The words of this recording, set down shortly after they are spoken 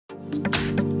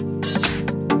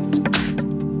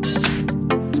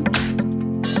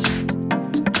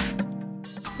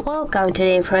Welcome,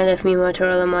 today in front of me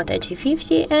Motorola Moto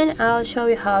G50, and I'll show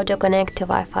you how to connect to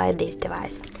Wi-Fi this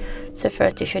device. So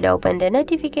first you should open the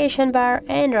notification bar,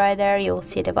 and right there you'll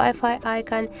see the Wi-Fi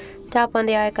icon. Tap on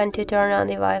the icon to turn on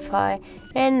the Wi-Fi,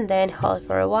 and then hold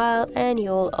for a while and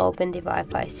you'll open the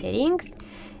Wi-Fi settings.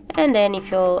 And then if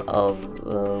you'll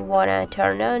wanna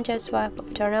turn off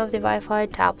the Wi-Fi,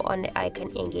 tap on the icon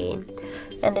again.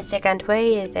 And the second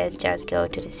way is just go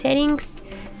to the settings,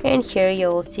 and here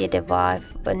you'll see the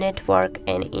Wi-Fi network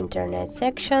and internet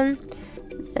section.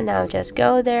 And now just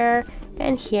go there,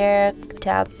 and here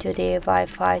tap to the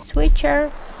Wi-Fi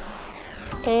switcher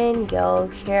and go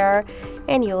here,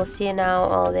 and you'll see now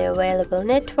all the available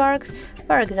networks.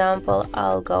 For example,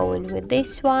 I'll go in with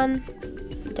this one.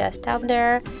 Just tap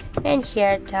there, and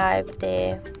here type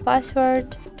the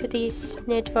password to this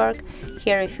network.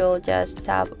 Here if you'll just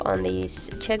tap on this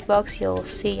checkbox, you'll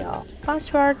see your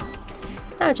password.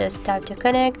 Now just tap to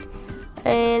connect,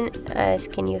 and as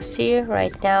can you see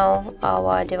right now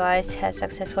our device has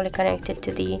successfully connected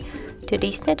to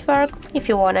this network. If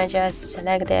you wanna just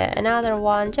select another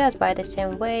one just by the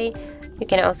same way, you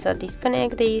can also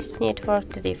disconnect this network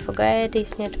to forget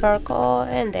this network,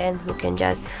 and then you can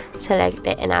just select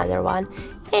another one.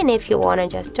 And if you wanna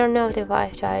just turn off the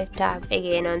Wi-Fi, tap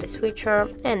again on the switcher,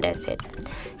 and that's it.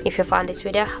 If you found this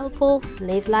video helpful,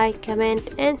 leave like,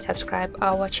 comment and subscribe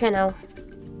our channel.